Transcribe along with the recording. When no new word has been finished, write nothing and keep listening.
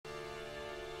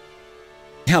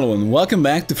Hello and welcome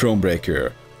back to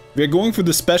ThroneBreaker. We are going for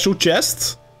the special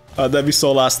chest that we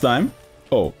saw last time.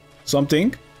 Oh,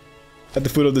 something at the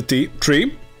foot of the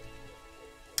tree.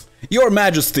 Your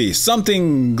Majesty,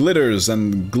 something glitters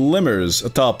and glimmers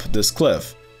atop this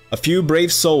cliff. A few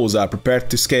brave souls are prepared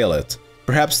to scale it.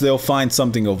 Perhaps they'll find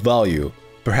something of value.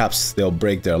 Perhaps they'll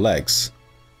break their legs.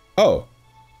 Oh.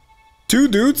 2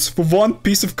 dudes for 1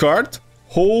 piece of card?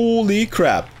 Holy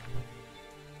crap.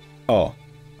 Oh.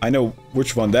 I know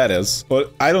which one that is,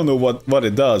 but I don't know what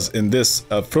it does in this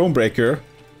ThroneBreaker,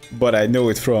 but I know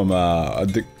it from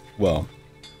the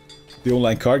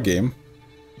online card game.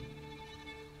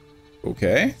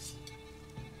 Okay.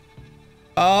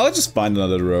 Let's just find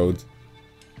another road.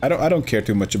 I don't care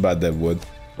too much about that wood.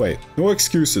 Wait, no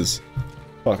excuses.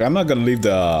 Fuck, I'm not gonna leave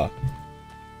the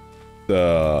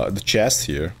chest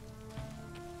here.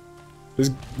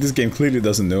 This game clearly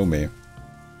doesn't know me.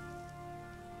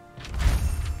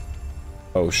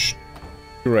 Oh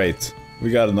great.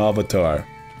 We got an avatar.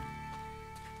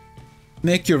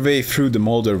 Make your way through the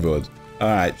molder wood.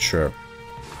 Alright, sure.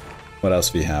 What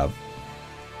else we have?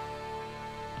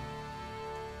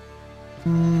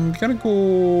 Gonna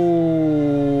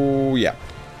go... yeah.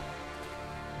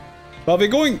 Well, we're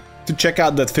going to check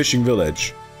out that fishing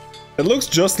village. It looks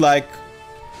just like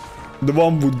the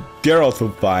one would Geralt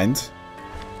would find.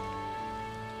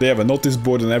 They have a notice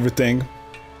board and everything.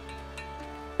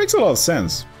 Makes a lot of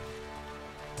sense.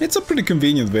 It's a pretty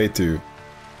convenient way to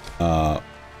to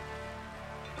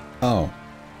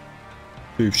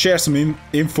share some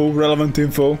info, relevant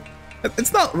info.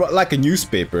 It's not like a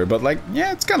newspaper, but like,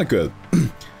 yeah, it's kind of good.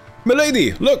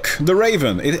 Milady, look, the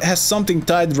raven. It has something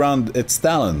tied around its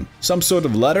talon. Some sort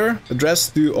of letter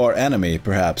addressed to our enemy,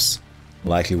 perhaps.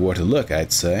 Likely worth a look,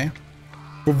 I'd say.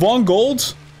 For 1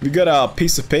 gold, we got a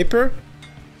piece of paper.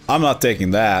 I'm not taking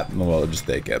that. Well, I'll just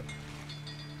take it.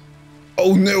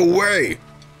 Oh, no way!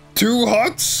 2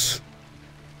 huts?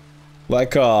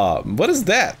 Like, what is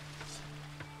that?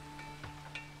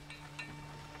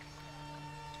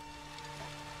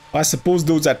 I suppose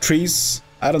those are trees.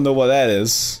 I don't know what that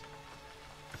is.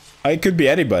 It could be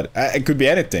anybody. It could be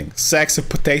anything. Sacks of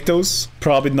potatoes?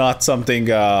 Probably not something,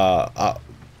 that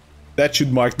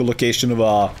should mark the location of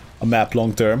a map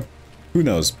long term. Who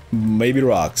knows? Maybe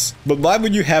rocks. But why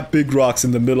would you have big rocks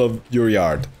in the middle of your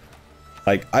yard?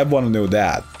 Like, I want to know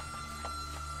that.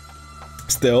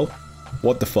 Still,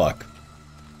 what the fuck?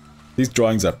 These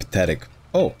drawings are pathetic.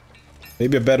 Oh,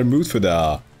 maybe a better mood for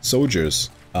the soldiers.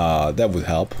 That would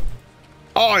help.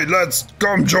 Aye, lads,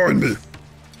 come join me.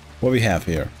 What we have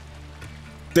here?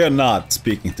 They're not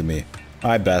speaking to me.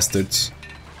 Aye, bastards.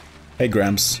 Hey,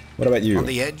 Gramps, what about you? On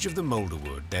the edge of the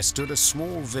Moulderwood, there stood a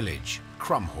small village,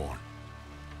 Crumhorn.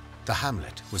 The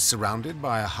hamlet was surrounded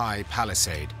by a high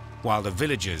palisade, while the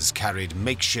villagers carried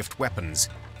makeshift weapons,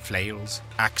 flails,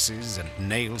 axes, and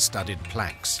nail-studded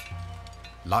planks.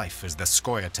 Life as the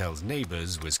Scoia'tael's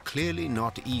neighbors was clearly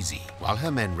not easy. While her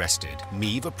men rested,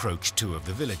 Maeve approached 2 of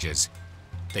the villagers.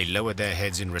 They lowered their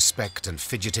heads in respect and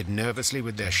fidgeted nervously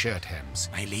with their shirt hems.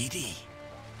 My lady,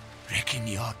 reckon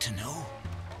you ought to know.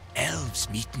 Elves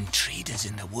meet and traders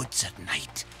in the woods at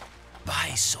night.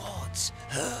 Buy swords,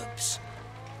 herbs.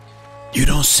 You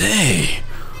don't say.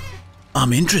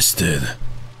 I'm interested.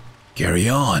 Carry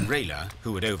on. Rayla,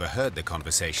 who had overheard the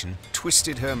conversation,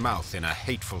 twisted her mouth in a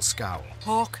hateful scowl.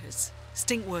 Hawkers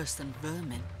stink worse than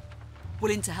vermin.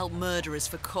 Willing to help murderers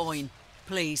for coin.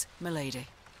 Please, milady.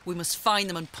 We must find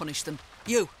them and punish them.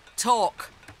 You,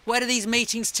 talk. Where do these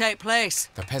meetings take place?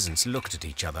 The peasants looked at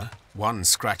each other. One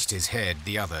scratched his head,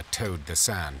 the other toed the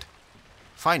sand.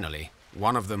 Finally,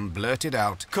 one of them blurted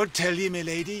out, Could tell you,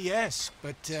 milady, yes,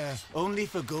 but only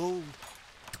for gold.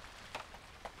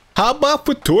 How about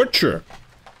for torture?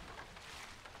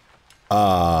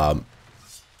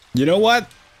 You know what?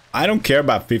 I don't care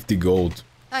about 50 gold.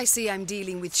 I see I'm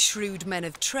dealing with shrewd men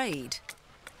of trade.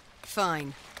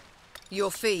 Fine.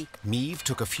 Your fee. Maeve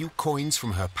took a few coins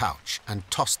from her pouch and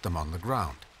tossed them on the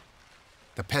ground.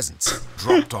 The peasants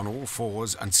dropped on all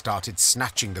fours and started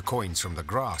snatching the coins from the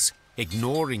grass,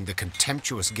 ignoring the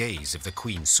contemptuous gaze of the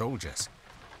Queen's soldiers.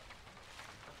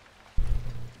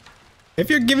 If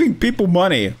you're giving people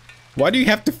money, why do you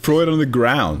have to throw it on the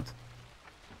ground?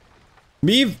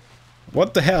 Maeve,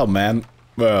 what the hell, man?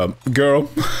 Girl.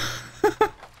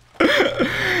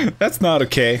 That's not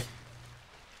okay.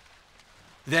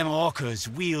 Them hawkers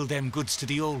wheeled them goods to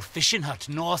the old fishing hut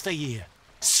north of here.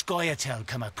 Scoia'tael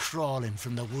come a-crawling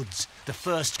from the woods, the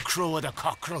first crow of the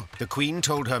cockerel. The Queen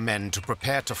told her men to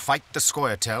prepare to fight the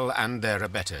Scoia'tael and their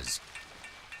abettors.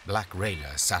 Black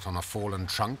Rayla sat on a fallen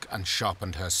trunk and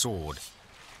sharpened her sword.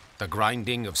 The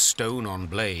grinding of stone on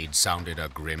blade sounded a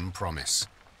grim promise.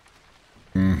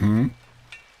 Mm-hmm.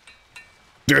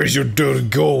 There's your dirty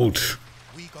gold.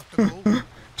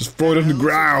 Just throw it on the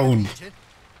ground.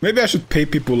 Maybe I should pay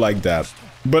people like that.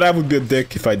 But I would be a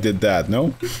dick if I did that,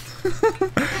 no?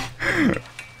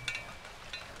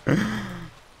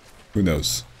 Who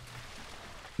knows?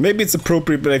 Maybe it's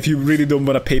appropriate, but if you really don't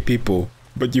want to pay people,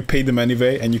 but you pay them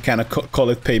anyway, and you kind of call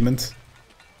it payment.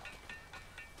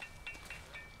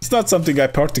 It's not something I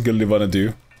particularly want to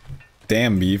do.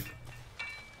 Damn, beef.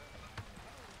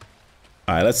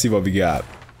 Alright, let's see what we got.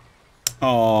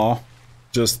 Aww,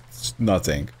 just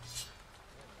nothing.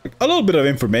 A little bit of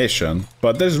information,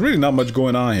 but there's really not much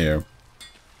going on here.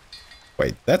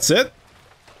 Wait, that's it?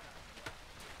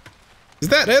 Is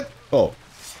that it? Oh.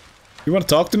 You want to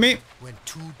talk to me? When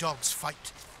two dogs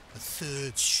fight, the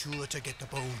third's sure to get the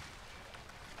bone.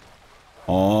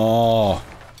 Oh,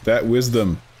 that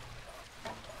wisdom.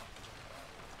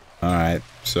 Alright,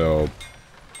 so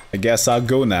I guess I'll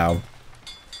go now.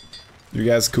 You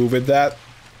guys cool with that?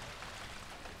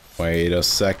 Wait a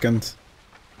second.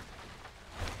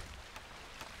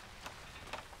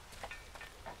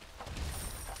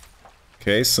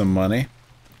 Okay, some money.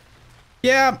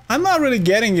 Yeah, I'm not really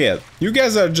getting it. You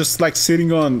guys are just like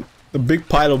sitting on a big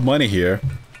pile of money here.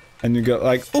 And you go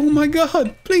like, oh my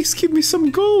god, please give me some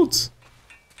gold.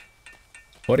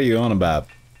 What are you on about?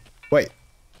 Wait.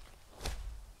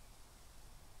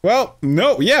 Well,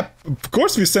 no, yeah, of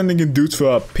course we're sending in dudes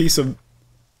for a piece of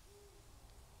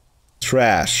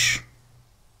trash.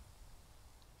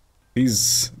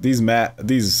 These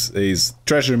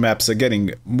treasure maps are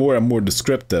getting more and more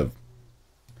descriptive.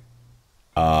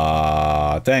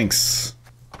 Thanks.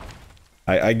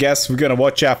 I guess we're gonna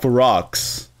watch out for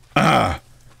rocks. Any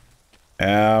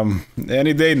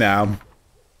day now.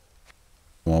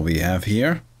 What we have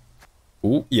here?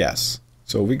 Oh, yes.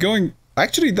 So we're going.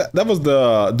 Actually, that was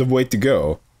the way to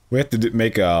go. We had to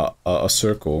make a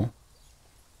circle.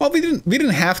 Well, we didn't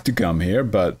have to come here,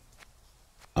 but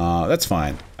that's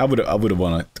fine. I would have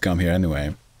wanted to come here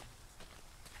anyway.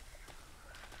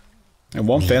 And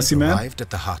one fancy man arrived at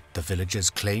the hut the villagers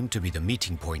claimed to be the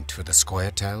meeting point for the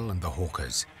Scoia'tael and the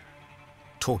hawkers.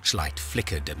 Torchlight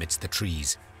flickered amidst the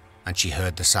trees, and she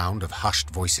heard the sound of hushed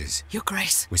voices. Your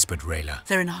Grace, whispered Rayla.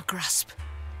 They're in our grasp.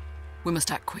 We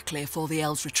must act quickly before the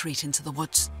elves retreat into the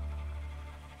woods.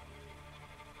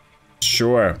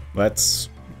 Sure, let's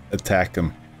attack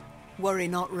them. Worry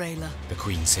not, Rayla. The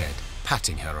Queen said,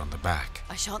 patting her on the back.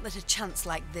 I shan't let a chance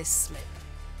like this slip.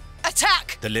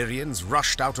 Attack! The Lyrians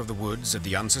rushed out of the woods at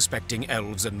the unsuspecting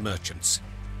elves and merchants.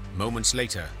 Moments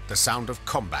later, the sound of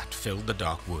combat filled the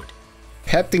dark wood.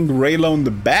 Patting Rayla on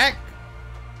the back?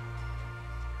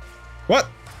 What?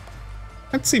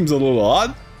 That seems a little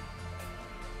odd.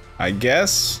 I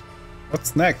guess.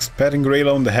 What's next? Patting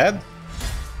Rayla on the head?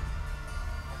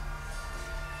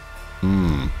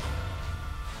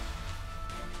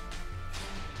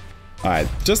 Alright,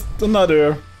 just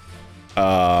another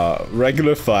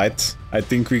regular fight. I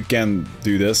think we can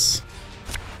do this.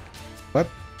 What?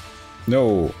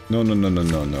 No.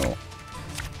 No.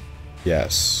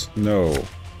 Yes. No.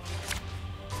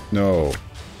 No.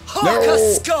 Hawker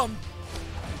scum!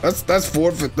 That's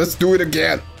forfeit. Let's do it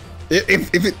again. If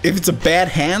it's a bad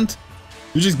hand,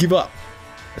 you just give up.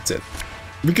 That's it.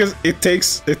 Because it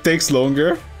takes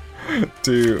longer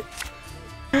to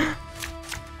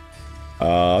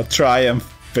try and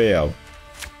fail.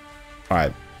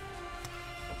 Alright.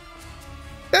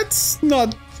 That's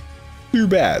not too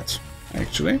bad,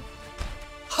 actually.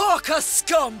 Hawker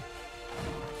scum!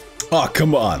 Oh,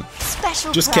 come on.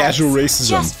 Special just price, casual racism.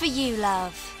 Just for you,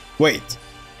 love. Wait.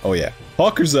 Oh yeah.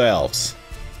 Hawkers are elves.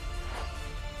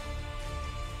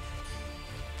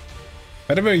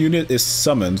 Whenever a unit is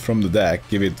summoned from the deck,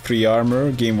 give it 3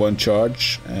 armor, gain 1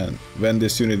 charge, and when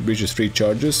this unit reaches 3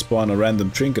 charges, spawn a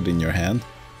random trinket in your hand,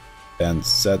 and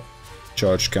set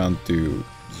charge count to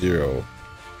 0.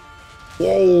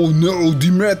 Oh no,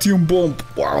 Dimetium bomb!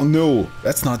 Wow, no,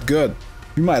 that's not good.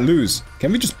 We might lose.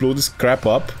 Can we just blow this crap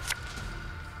up?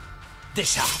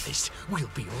 This harvest will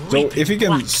be So if we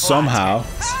can somehow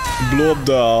blow up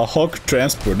the Hawk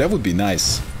transport, that would be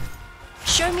nice.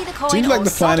 Show me the coin. Seems like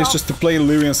the plan is just to play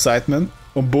Illyrian Incitement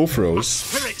on both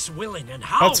rows.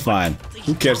 That's fine.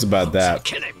 Who cares about that?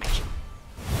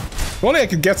 Probably I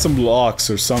could get some blocks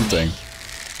or something.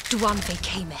 Duanve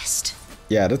camest.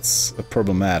 Yeah, that's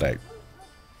problematic.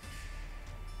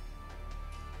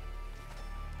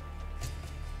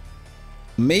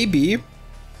 Maybe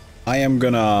I am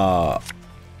gonna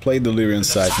play the Illyrian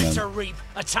Incitement.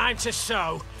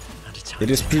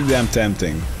 It is pretty damn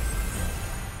tempting.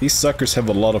 These suckers have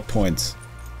a lot of points.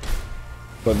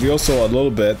 But we also a little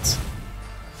bit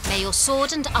your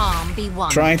sword and arm be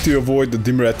one. Trying to avoid the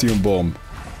Dimeritium bomb.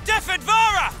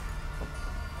 Defendvara!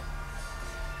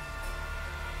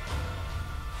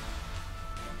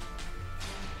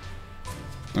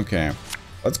 Okay.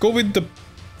 Let's go with the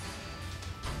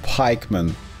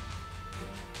pikeman.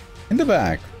 In the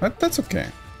back. That's okay.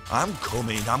 I'm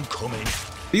coming, I'm coming.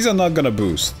 These are not gonna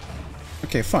boost.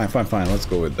 Okay, fine. Let's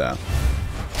go with that.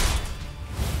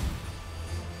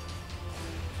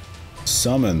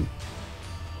 Summon.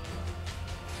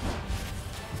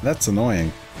 That's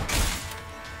annoying.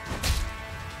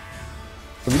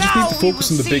 But we just need to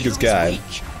focus on the biggest guy.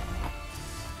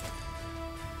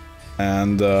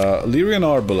 And Lyrian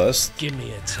Arbalest. Give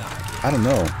me a target. I don't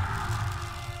know.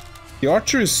 The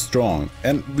archer is strong,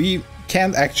 and we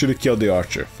can't actually kill the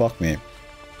archer. Fuck me.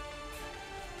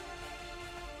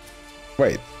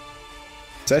 Wait.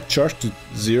 Is that charged to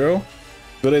 0?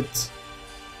 Will it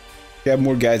get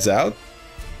more guys out?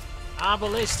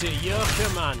 Arbalest at your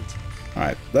command.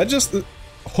 Alright, let's just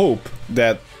hope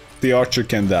that the archer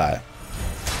can die.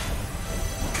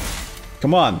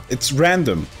 Come on, it's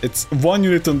random. It's 1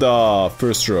 unit on the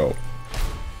first row.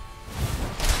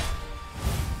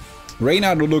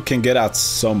 Reynard can get out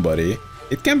somebody.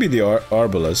 It can be the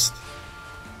Arbalest.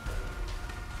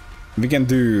 We can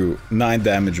do 9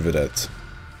 damage with it.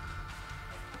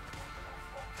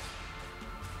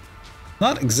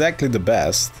 Not exactly the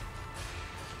best.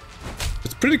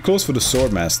 It's pretty close for the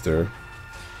Swordmaster.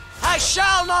 I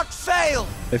shall not fail!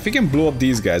 If we can blow up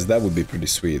these guys, that would be pretty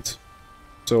sweet.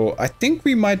 So I think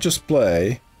we might just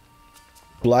play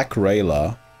Black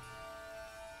Rayla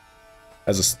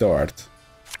as a start.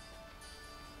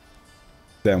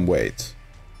 Then wait.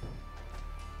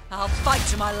 I'll fight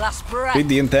to my last breath. With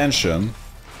the intention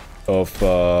of...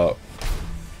 Well,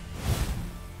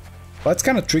 it's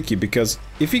kind of tricky because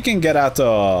if we can get out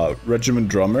a Regiment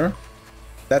Drummer,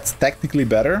 that's technically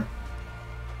better.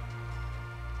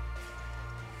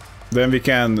 Then we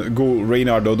can go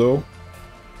Reynard Odo.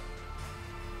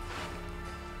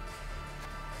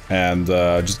 And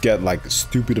just get like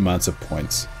stupid amounts of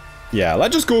points. Yeah,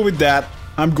 let's just go with that.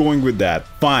 I'm going with that.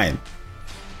 Fine.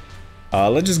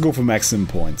 Let's just go for maximum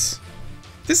points.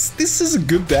 This is a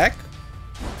good deck.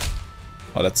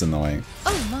 Oh, that's annoying.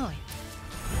 Oh my.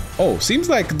 Oh, seems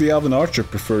like the Elven Archer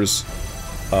prefers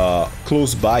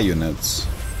close by units.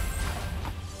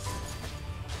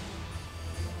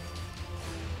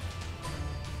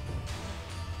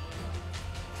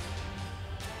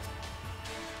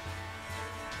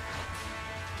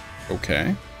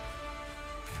 Okay.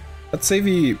 Let's say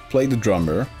we play the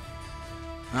drummer.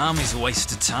 Army's a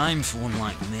waste of time for one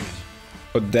like me.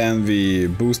 But then we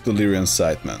boost the Lyrian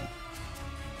Sightman.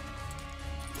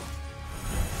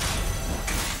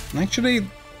 Actually,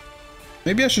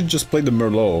 maybe I should just play the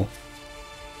Merlot.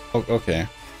 Oh, okay.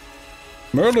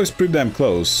 Merlot is pretty damn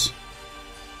close.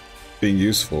 Being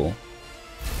useful.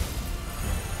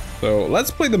 So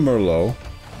let's play the Merlot.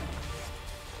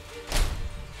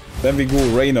 Then we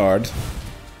go Reynard.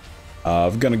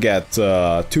 We're gonna get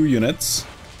 2 units.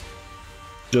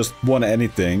 Just one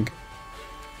anything.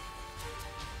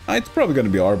 It's probably gonna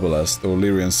be Arbalest or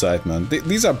Lyrian Sightman.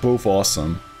 These are both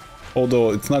awesome.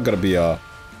 Although it's not gonna be a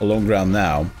long round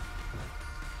now.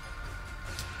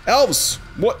 Elves!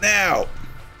 What now?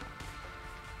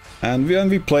 And when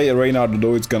we play a Reynard,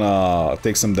 though, it's gonna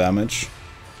take some damage.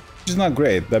 Which is not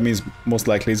great. That means most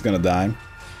likely he's gonna die.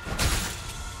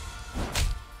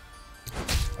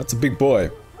 That's a big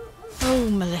boy. Oh,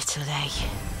 my little egg.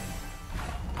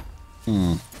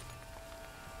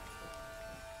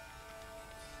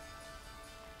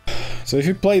 So if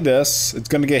you play this, it's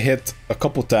gonna get hit a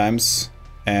couple times,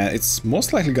 and it's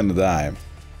most likely gonna die.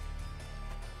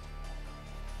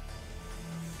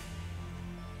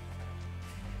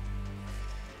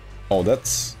 Oh,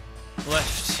 that's...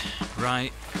 Left,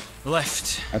 right,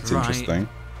 left, That's right. interesting.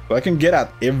 So I can get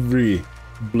at every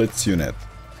blitz unit.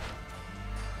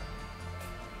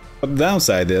 But the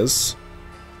downside is...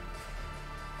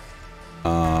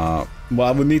 well,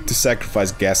 I would need to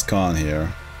sacrifice Gascon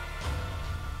here.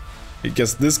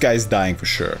 Because this guy's dying for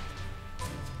sure.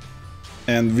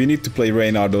 And we need to play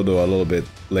Reynard Odo a little bit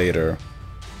later.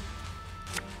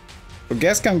 But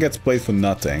Gascon gets played for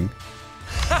nothing.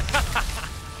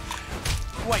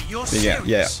 Wait, you're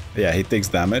serious? Yeah, he takes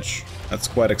damage. That's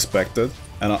quite expected.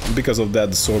 And because of that,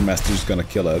 the Swordmaster is gonna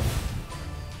kill it.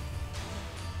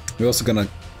 We're also gonna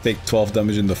take 12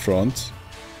 damage in the front.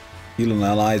 Heal an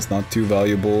ally is not too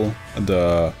valuable. And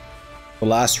the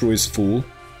last row is full.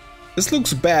 This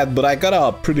looks bad, but I got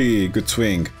a pretty good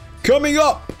swing. Coming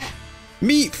up!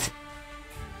 Meat!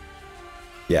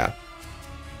 Yeah.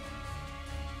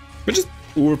 We're just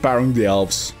overpowering the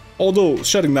elves. Although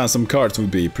shutting down some cards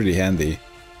would be pretty handy.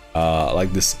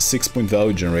 Like this 6-point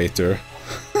value generator.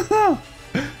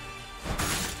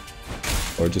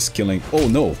 Or just killing... Oh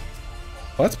no!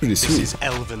 Oh, that's pretty sweet. This is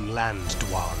elven land,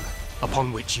 Dwan,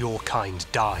 upon which your kind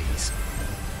dies.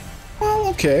 Well,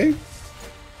 okay.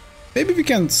 Maybe we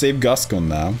can save Gascon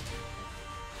now.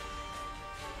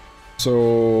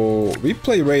 So... we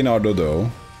play Reynardo though.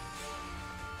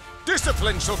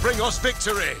 Discipline shall bring us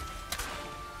victory!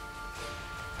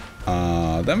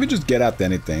 Then we just get at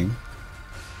anything.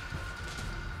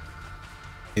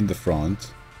 In the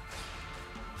front.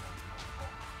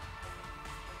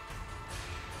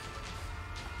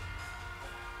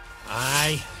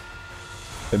 Aye.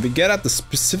 If we get at the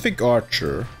specific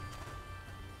archer...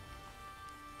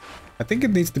 I think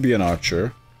it needs to be an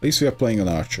archer. At least we are playing an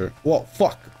archer. Whoa,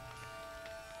 fuck!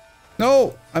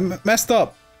 No! I messed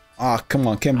up! Ah, come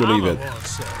on, can't believe it.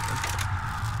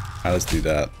 Alright, let's do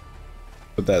that.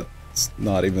 But that's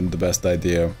not even the best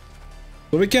idea.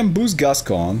 So we can boost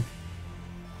Gascon.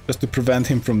 Just to prevent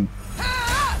him from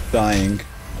dying.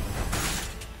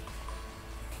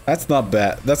 That's not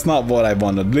bad. That's not what I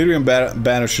wanted. Lyrian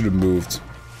banner should have moved.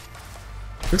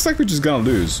 Looks like we're just gonna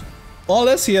lose.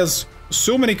 Unless he has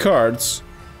so many cards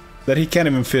that he can't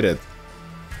even fit it.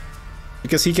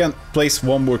 Because he can place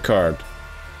one more card.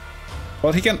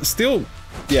 But he can still...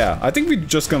 Yeah, I think we're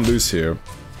just gonna lose here.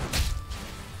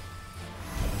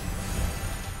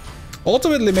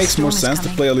 Ultimately, it makes more sense to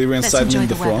play a Lyrian side in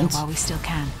the front. While we still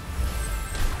can.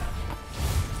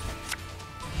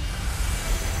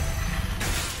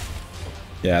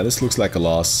 Yeah, this looks like a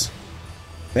loss.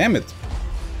 Damn it.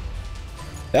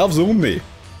 Elves own me.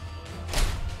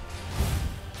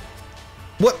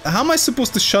 What? How am I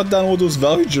supposed to shut down all those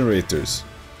value generators?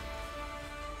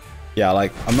 Yeah,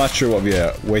 like, I'm not sure what we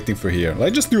are waiting for here.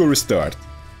 Like, just do a restart.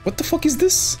 What the fuck is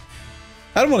this?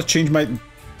 I don't want to change my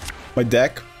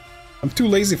deck. I'm too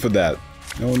lazy for that.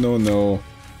 No, no, no.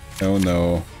 No,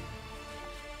 no.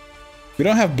 We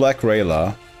don't have Black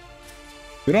Rayla.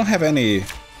 We don't have any...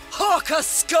 Hawker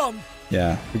scum!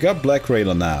 Yeah, we got Black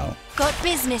Rayla now. Got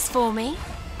business for me?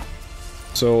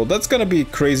 So that's gonna be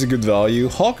crazy good value.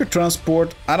 Hawker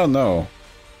Transport, I don't know.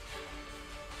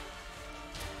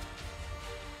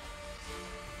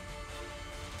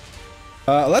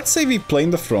 Let's say we play in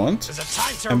the front,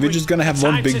 and we're just gonna have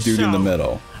one big dude in the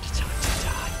middle.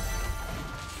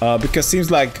 Because seems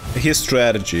like his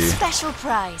strategy. Special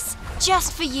price,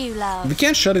 just for you, love. We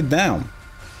can't shut it down.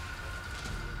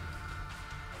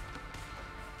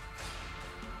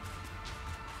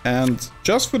 And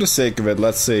just for the sake of it,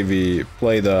 let's say we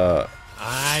play another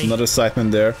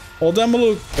Scytheman there. Although I'm a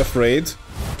little afraid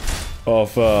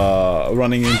of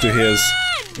running into his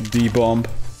D-bomb.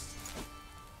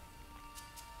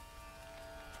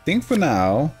 I think for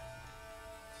now,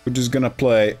 we're just gonna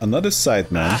play another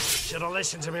Scytheman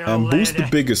and boost the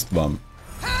biggest one.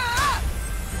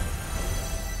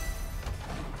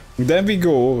 Then we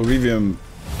go Revium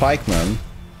Pikeman.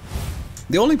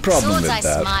 The only problem Swords with I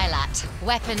that... smile at,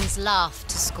 weapons laugh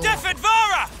to score.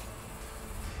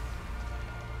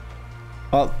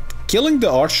 Well, killing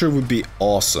the archer would be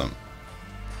awesome.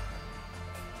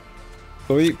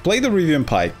 So we play the Revium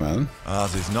Pikeman.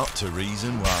 Ours is not to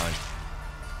reason why.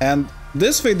 And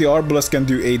this way the Arbalest can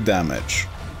do 8 damage.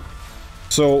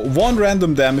 So 1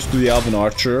 random damage to the Elven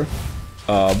Archer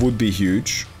would be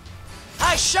huge.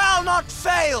 I shall not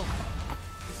fail!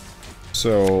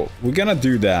 So we're gonna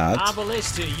do that.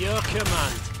 Arbalest to your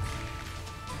command.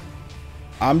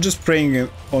 I'm just praying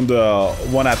on the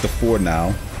one at the 4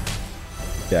 now.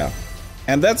 Yeah.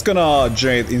 And that's gonna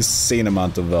generate insane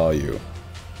amount of value.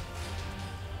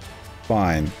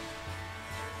 Fine.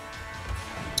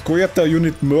 Skoyatel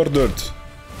unit murdered. So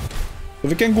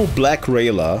we can go Black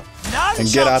Rayla and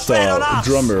get at a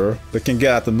drummer that can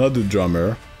get at another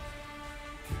drummer.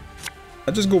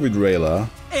 I just go with Rayla.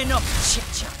 Enough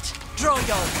chit-chat. Draw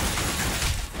your...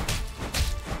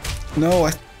 No,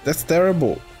 that's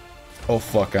terrible. Oh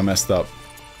fuck, I messed up.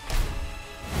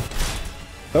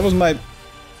 That was my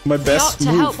best We ought to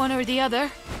move. help one or the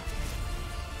other.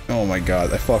 Oh my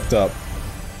god, I fucked up.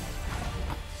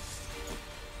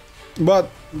 But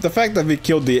the fact that we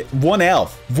killed the 1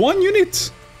 elf, 1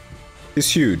 unit, is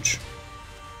huge.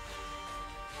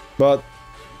 But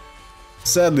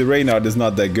sadly, Reynard is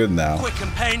not that good now. Quick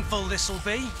and painful this'll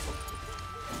be.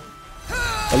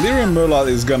 Illyrian Murloc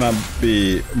is gonna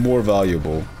be more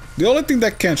valuable. The only thing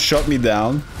that can shut me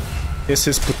down is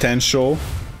his potential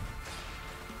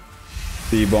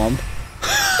D-bomb.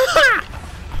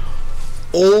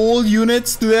 All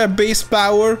units to their base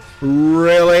power?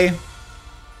 Really?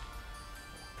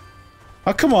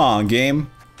 Oh, come on,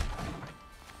 game.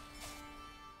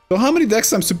 So how many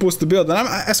decks I'm supposed to build? And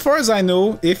as far as I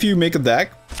know, if you make a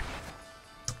deck,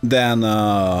 then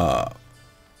I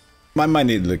might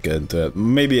need to look into it.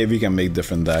 Maybe we can make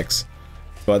different decks,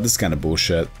 but this is kind of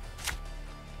bullshit.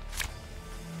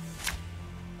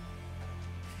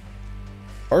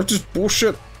 Or just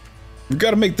bullshit. We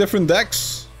gotta make different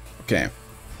decks. Okay.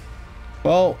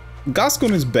 Well,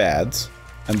 Gascon is bad,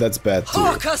 and that's bad too.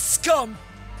 Hawker scum!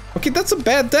 Okay, that's a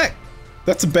bad deck.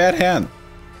 That's a bad hand.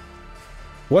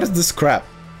 What is this crap?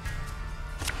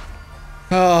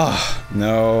 Ah, oh,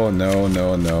 no, no,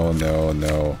 no, no, no,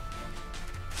 no.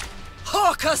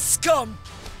 Hawker scum!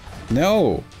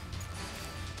 No.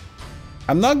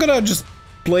 I'm not gonna just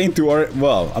play into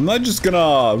well, I'm not just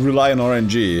gonna rely on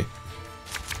RNG.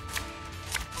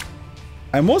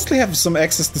 I mostly have some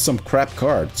access to some crap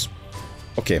cards.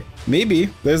 Okay, maybe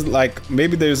there's an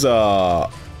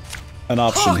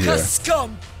option here.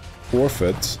 Scum.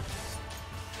 Forfeit.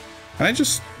 Can I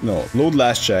just no load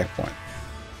last checkpoint?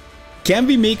 Can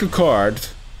we make a card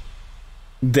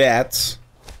that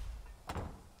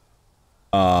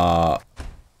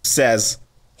says,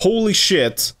 holy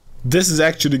shit, this is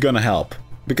actually gonna help?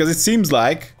 Because it seems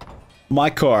like my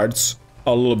cards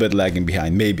are a little bit lagging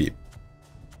behind, maybe.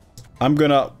 I'm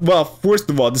gonna, well,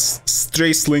 first of all, this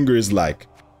Stray Slinger is like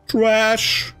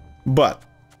trash, but,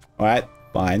 alright,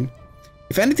 fine.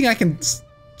 If anything, I can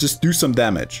just do some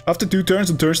damage. After 2 turns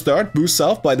on turn start, boost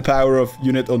self by the power of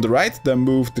unit on the right, then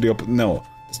move to the opposite. No,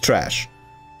 it's trash.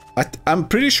 I'm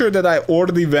pretty sure that I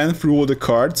already went through all the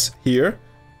cards here,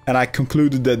 and I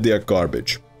concluded that they are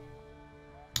garbage.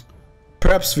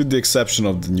 Perhaps with the exception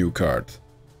of the new card.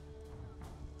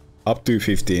 Up to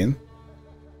 15.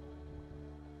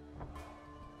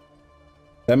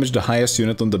 Damage the highest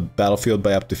unit on the battlefield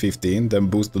by up to 15, then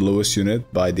boost the lowest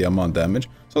unit by the amount damage.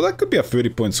 So that could be a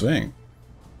 30-point swing.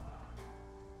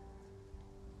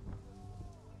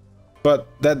 But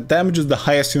that damages the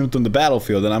highest unit on the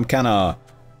battlefield, and I'm kinda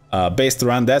based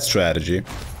around that strategy.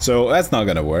 So that's not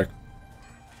gonna work.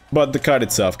 But the card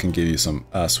itself can give you some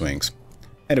swings.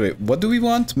 Anyway, what do we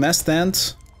want? Mass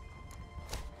Stand?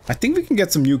 I think we can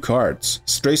get some new cards.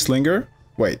 Stray Slinger?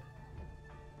 Wait.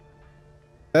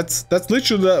 That's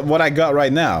literally what I got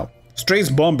right now. Stray's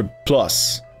Bomber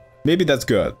plus. Maybe that's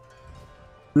good.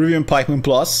 Rivian Pikeman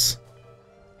plus.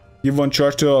 Give 1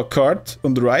 charge to a card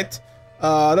on the right.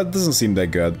 That doesn't seem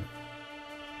that good.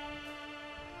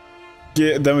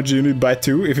 Get damage unit by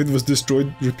 2. If it was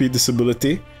destroyed, repeat this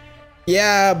ability.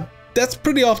 Yeah, that's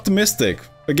pretty optimistic.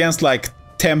 Against like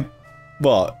 10,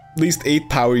 well, at least 8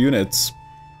 power units.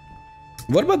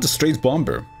 What about the Stray's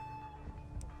Bomber?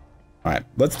 Alright,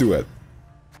 let's do it.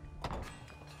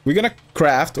 We're gonna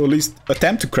craft, or at least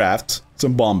attempt to craft,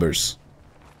 some bombers.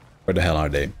 Where the hell are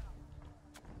they?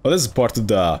 Oh, this is part of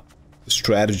the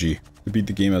strategy to beat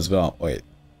the game as well. Wait.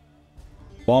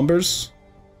 Bombers.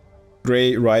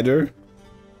 Grey Rider.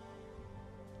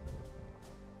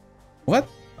 What?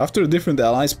 After a different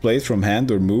ally's played from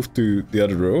hand or move to the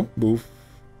other row, move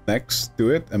next to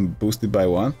it and boost it by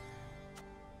 1.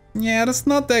 Yeah, that's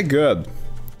not that good.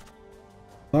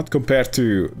 Not compared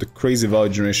to the crazy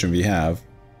value generation we have.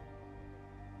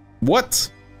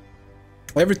 What?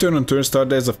 Every turn on turn start,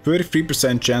 there's a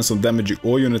 33% chance of damaging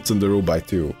all units in the row by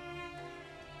 2.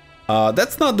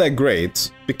 That's not that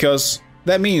great, because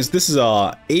that means this is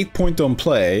a 8-point on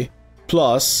play,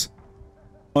 plus,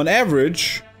 on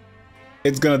average,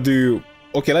 it's gonna do,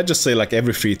 okay, let's just say like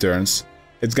every 3 turns,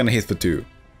 it's gonna hit for 2.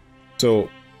 So,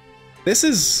 this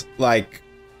is like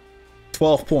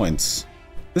 12 points.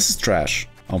 This is trash,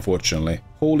 unfortunately.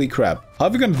 Holy crap. How are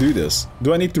we gonna do this?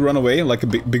 Do I need to run away like a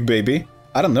big baby?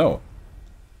 I don't know.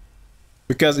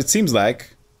 Because it seems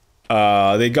like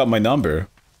they got my number.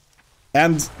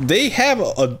 And they have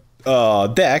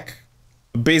a deck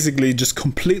basically just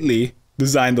completely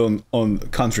designed on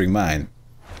countering mine.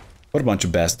 What a bunch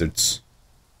of bastards.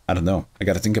 I don't know. I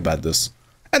gotta think about this.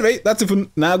 Anyway, that's it for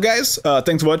now, guys.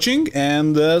 Thanks for watching,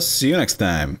 and see you next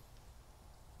time.